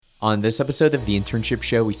On this episode of the Internship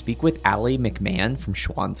Show, we speak with Allie McMahon from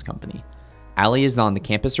Schwan's company. Allie is on the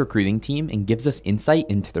campus recruiting team and gives us insight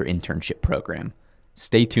into their internship program.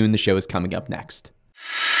 Stay tuned, the show is coming up next.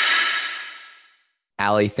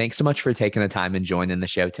 Allie, thanks so much for taking the time and joining the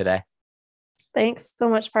show today. Thanks so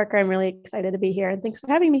much, Parker. I'm really excited to be here, and thanks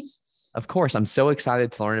for having me. Of course, I'm so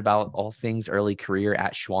excited to learn about all things early career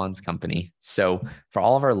at Schwan's company. So for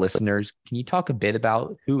all of our listeners, can you talk a bit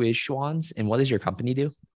about who is Schwan's and what does your company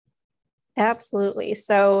do? Absolutely.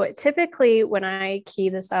 So typically when I key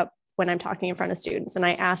this up, when I'm talking in front of students and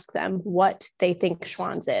I ask them what they think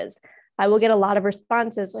Schwan's is, I will get a lot of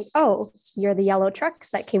responses like, oh, you're the yellow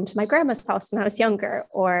trucks that came to my grandma's house when I was younger,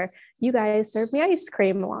 or you guys served me ice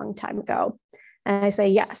cream a long time ago. And I say,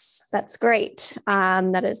 yes, that's great.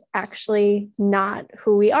 That is actually not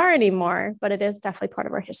who we are anymore, but it is definitely part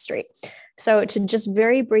of our history. So to just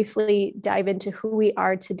very briefly dive into who we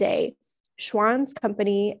are today, Schwan's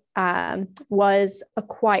company was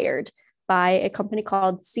acquired by a company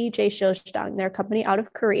called CJ Shilshdang. They're a company out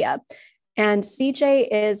of Korea. And CJ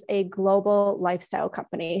is a global lifestyle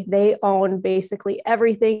company. They own basically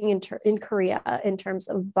everything in Korea in terms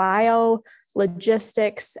of bio,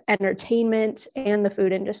 logistics, entertainment, and the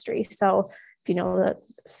food industry. So if you know the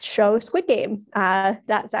show Squid Game,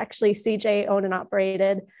 that's actually CJ owned and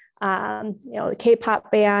operated. The K-pop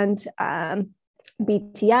band,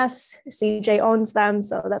 BTS, CJ owns them.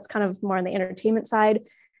 So that's kind of more on the entertainment side.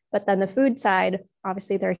 But then the food side,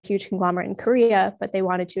 obviously they're a huge conglomerate in Korea, but they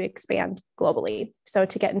wanted to expand globally. So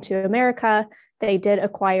to get into America, they did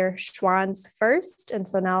acquire Schwan's first. And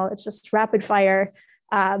so now it's just rapid fire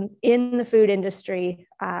in the food industry.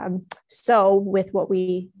 So with what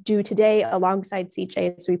we do today alongside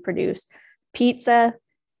CJ is we produce pizza,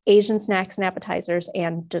 Asian snacks and appetizers,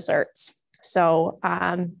 and desserts. So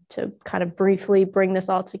to kind of briefly bring this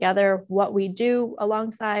all together, what we do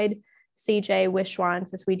alongside CJ with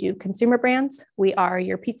Schwan's is we do consumer brands. We are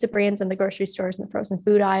your pizza brands in the grocery stores and the frozen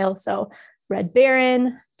food aisle. So Red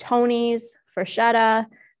Baron, Tony's, Freshetta,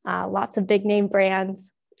 lots of big name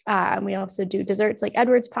brands. We also do desserts like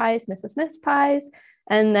Edwards pies, Mrs. Smith's pies,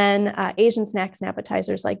 and then Asian snacks and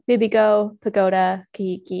appetizers like Bibigo, Pagoda,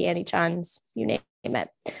 Kahiki, Annie Chan's, you name it.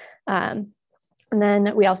 And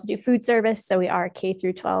then we also do food service. So we are K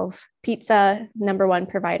through 12 pizza, #1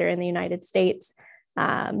 provider in the United States.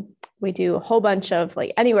 We do a whole bunch of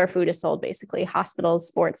like anywhere food is sold, basically hospitals,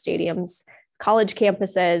 sports stadiums, college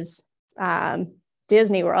campuses,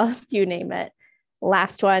 Disney World, you name it.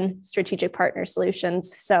 Last one, strategic partner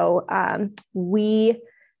solutions. So we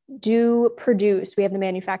do produce, we have the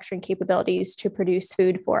manufacturing capabilities to produce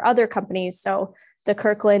food for other companies. So the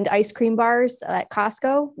Kirkland ice cream bars at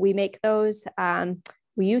Costco, we make those.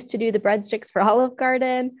 We used to do the breadsticks for Olive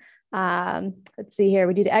Garden. Let's see here.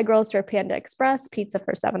 We do the egg rolls for Panda Express, pizza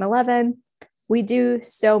for 7-Eleven. We do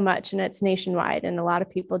so much and it's nationwide. And a lot of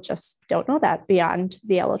people just don't know that beyond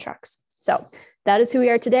the yellow trucks. So that is who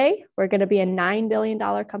we are today. We're going to be a $9 billion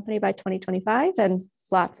company by 2025 and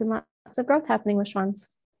lots of growth happening with Schwan's.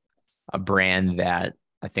 A brand that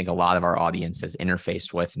I think a lot of our audience has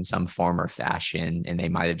interfaced with in some form or fashion, and they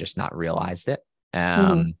might have just not realized it.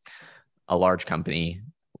 A large company.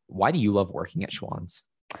 Why do you love working at Schwan's?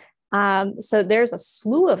 So there's a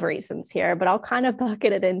slew of reasons here, but I'll kind of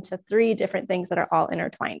bucket it into 3 different things that are all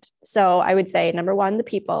intertwined. So I would say #1, the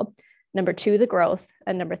people, #2, the growth,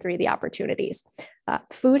 and #3, the opportunities.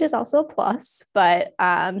 Food is also a plus, but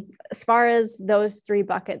as far as those 3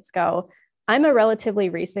 buckets go, I'm a relatively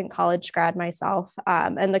recent college grad myself,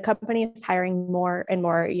 and the company is hiring more and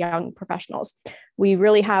more young professionals. We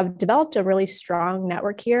really have developed a really strong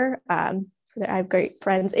network here. I have great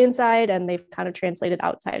friends inside and they've kind of translated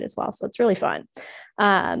outside as well. So it's really fun.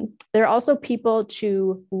 There are also people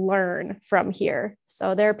to learn from here.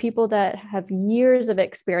 So there are people that have years of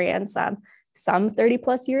experience, some 30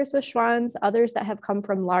 plus years with Schwan's, others that have come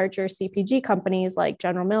from larger CPG companies like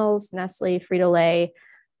General Mills, Nestle, Frito-Lay,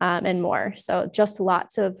 and more. So just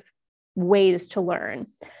lots of ways to learn.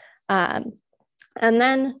 And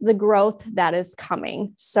then the growth that is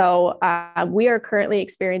coming. So we are currently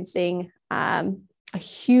experiencing a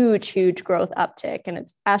huge growth uptick, and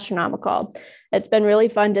it's astronomical. It's been really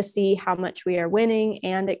fun to see how much we are winning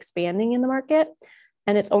and expanding in the market,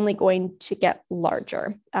 and it's only going to get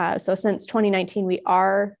larger. So since 2019, we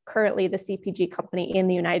are currently the CPG company in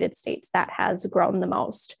the United States that has grown the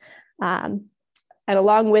most. And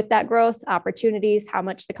along with that growth, opportunities, how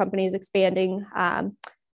much the company is expanding.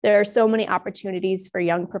 There are so many opportunities for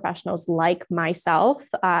young professionals like myself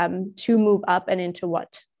to move up and into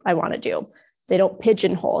what I want to do. They don't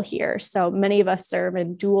pigeonhole here. So many of us serve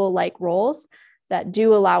in dual-like roles that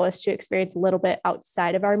do allow us to experience a little bit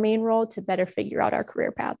outside of our main role to better figure out our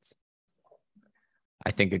career paths.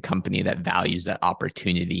 I think a company that values that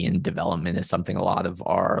opportunity and development is something a lot of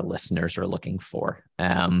our listeners are looking for.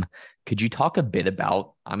 Could you talk a bit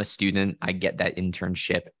about, I'm a student, I get that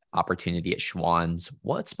internship opportunity at Schwan's.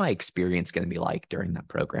 What's my experience going to be like during that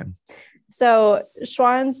program? So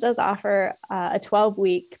Schwan's does offer a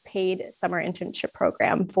 12-week paid summer internship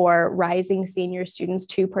program for rising senior students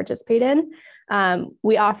to participate in.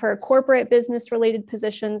 We offer corporate business related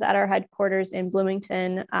positions at our headquarters in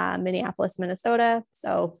Bloomington, Minneapolis, Minnesota.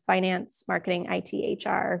 So finance, marketing, IT,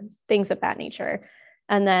 HR, things of that nature.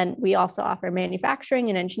 And then we also offer manufacturing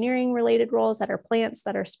and engineering related roles at our plants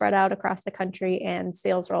that are spread out across the country, and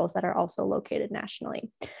sales roles that are also located nationally.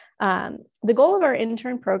 The goal of our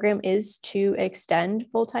intern program is to extend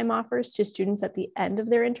full-time offers to students at the end of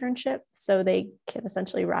their internship, so they can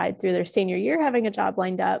essentially ride through their senior year having a job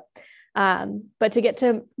lined up. But to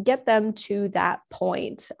get them to that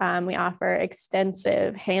point, we offer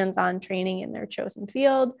extensive hands-on training in their chosen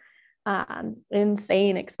field,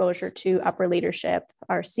 insane exposure to upper leadership.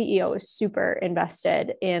 Our CEO is super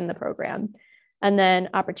invested in the program. And then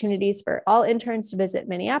opportunities for all interns to visit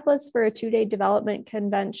Minneapolis for a 2-day development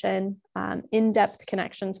convention, in-depth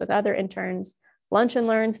connections with other interns, lunch and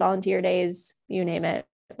learns, volunteer days, you name it,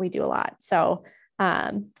 we do a lot. So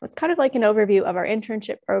it's kind of like an overview of our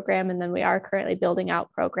internship program. And then we are currently building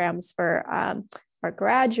out programs for our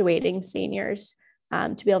graduating seniors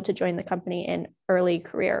to be able to join the company in early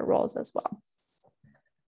career roles as well.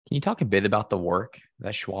 Can you talk a bit about the work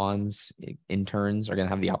that Schwan's interns are going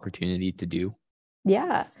to have the opportunity to do?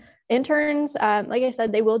 Yeah. Interns, like I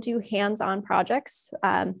said, they will do hands-on projects.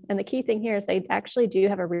 And the key thing here is they actually do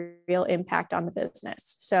have a real impact on the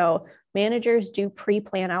business. So managers do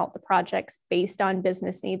pre-plan out the projects based on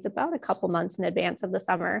business needs about a couple months in advance of the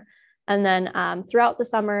summer. And then throughout the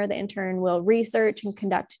summer, the intern will research and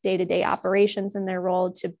conduct day-to-day operations in their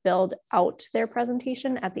role to build out their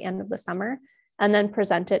presentation at the end of the summer, and then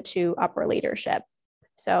present it to upper leadership.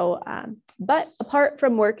 So, but apart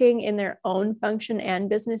from working in their own function and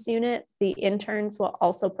business unit, the interns will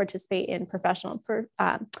also participate in professional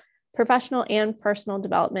and personal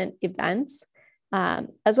development events,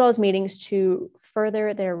 as well as meetings to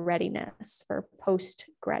further their readiness for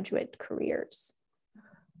postgraduate careers.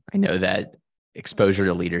 I know that exposure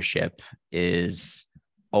to leadership is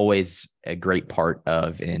always a great part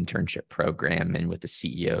of an internship program. And with the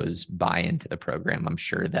CEO's buy-in to the program, I'm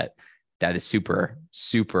sure that is super,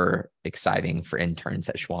 super exciting for interns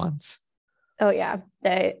at Schwan's. Oh, yeah.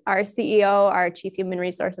 Our CEO, our Chief Human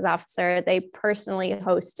Resources Officer, they personally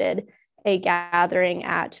hosted a gathering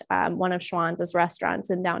at one of Schwan's restaurants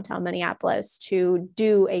in downtown Minneapolis to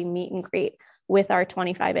do a meet and greet with our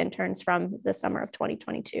 25 interns from the summer of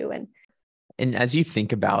 2022. And as you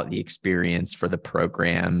think about the experience for the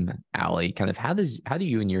program, Allie, kind of how do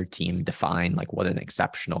you and your team define like what an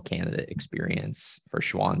exceptional candidate experience for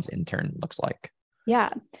Schwan's intern looks like?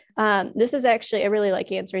 Yeah, this is actually, I really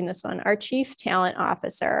like answering this one. Our Chief Talent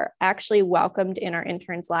Officer actually welcomed in our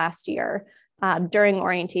interns last year during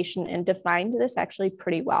orientation and defined this actually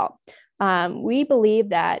pretty well. We believe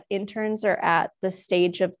that interns are at the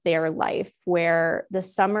stage of their life where the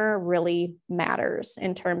summer really matters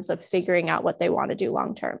in terms of figuring out what they want to do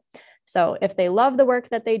long-term. So if they love the work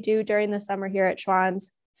that they do during the summer here at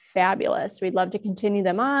Schwan's, fabulous. We'd love to continue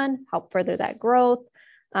them on, help further that growth.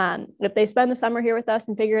 If they spend the summer here with us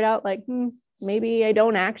and figure it out, like, maybe I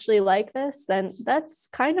don't actually like this, then that's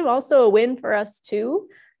kind of also a win for us too.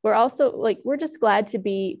 We're also we're just glad to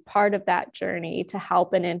be part of that journey to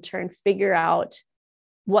help an intern figure out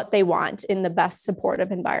what they want in the best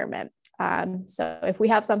supportive environment. So if we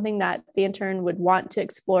have something that the intern would want to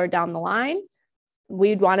explore down the line,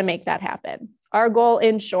 we'd want to make that happen. Our goal,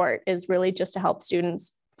 in short, is really just to help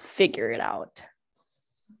students figure it out.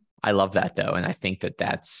 I love that though. And I think that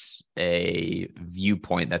that's a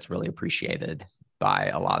viewpoint that's really appreciated by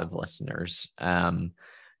a lot of listeners.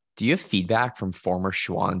 Do you have feedback from former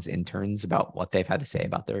Schwan's interns about what they've had to say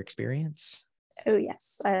about their experience? Oh,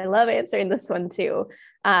 yes. I love answering this one too.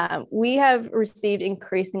 We have received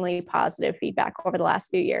increasingly positive feedback over the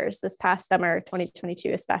last few years, this past summer,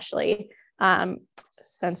 2022, especially,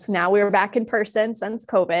 since now we were back in person since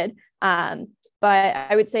COVID. But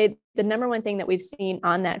I would say the number one thing that we've seen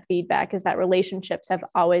on that feedback is that relationships have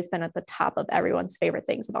always been at the top of everyone's favorite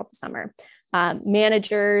things about the summer.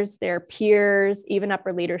 Managers, their peers, even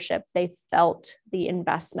upper leadership, they felt the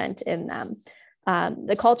investment in them.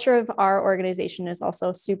 The culture of our organization is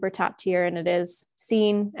also super top tier, and it is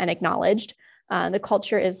seen and acknowledged. The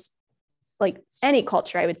culture is like any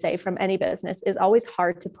culture, I would say, from any business is always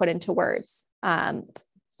hard to put into words.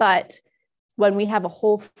 But when we have a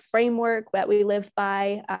whole framework that we live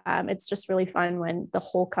by, it's just really fun when the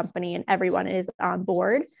whole company and everyone is on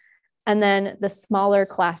board. And then the smaller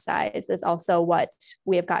class size is also what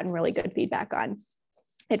we have gotten really good feedback on.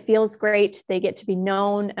 It feels great. They get to be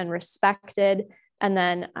known and respected. And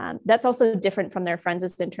then that's also different from their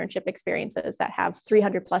friends' internship experiences that have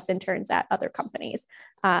 300 plus interns at other companies.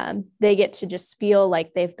 They get to just feel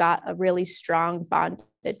like they've got a really strong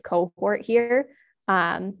bonded cohort here.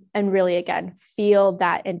 And really, again, feel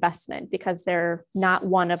that investment because they're not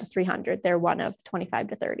one of 300, they're one of 25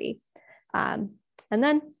 to 30. And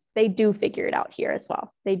then they do figure it out here as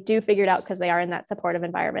well. They do figure it out because they are in that supportive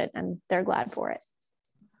environment and they're glad for it.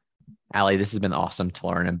 Allie, this has been awesome to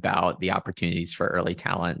learn about the opportunities for early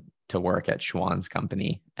talent to work at Schwan's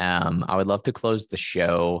company. I would love to close the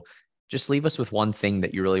show. Just leave us with one thing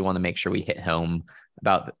that you really want to make sure we hit home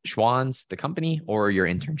about Schwan's, the company, or your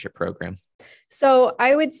internship program. So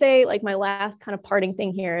I would say like my last kind of parting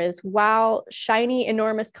thing here is while shiny,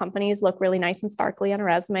 enormous companies look really nice and sparkly on a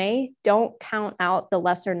resume, don't count out the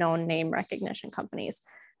lesser known name recognition companies.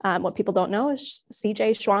 What people don't know is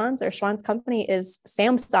CJ Schwan's or Schwan's company is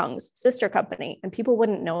Samsung's sister company. And people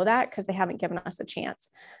wouldn't know that because they haven't given us a chance.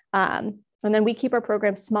 And then we keep our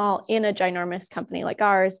program small in a ginormous company like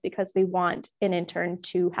ours because we want an intern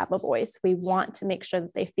to have a voice. We want to make sure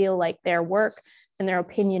that they feel like their work and their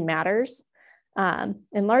opinion matters. And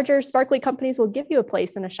larger sparkly companies will give you a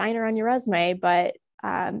place and a shiner on your resume, but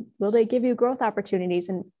will they give you growth opportunities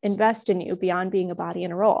and invest in you beyond being a body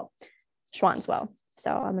in a role? Schwan's will. So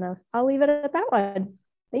I'll leave it at that one.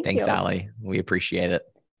 Thanks, Allie. We appreciate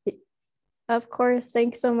it. Of course.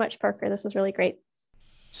 Thanks so much, Parker. This is really great.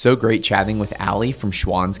 So great chatting with Allie from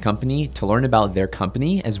Schwan's company to learn about their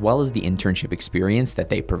company as well as the internship experience that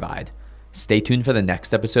they provide. Stay tuned for the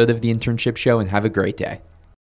next episode of the Internship Show and have a great day.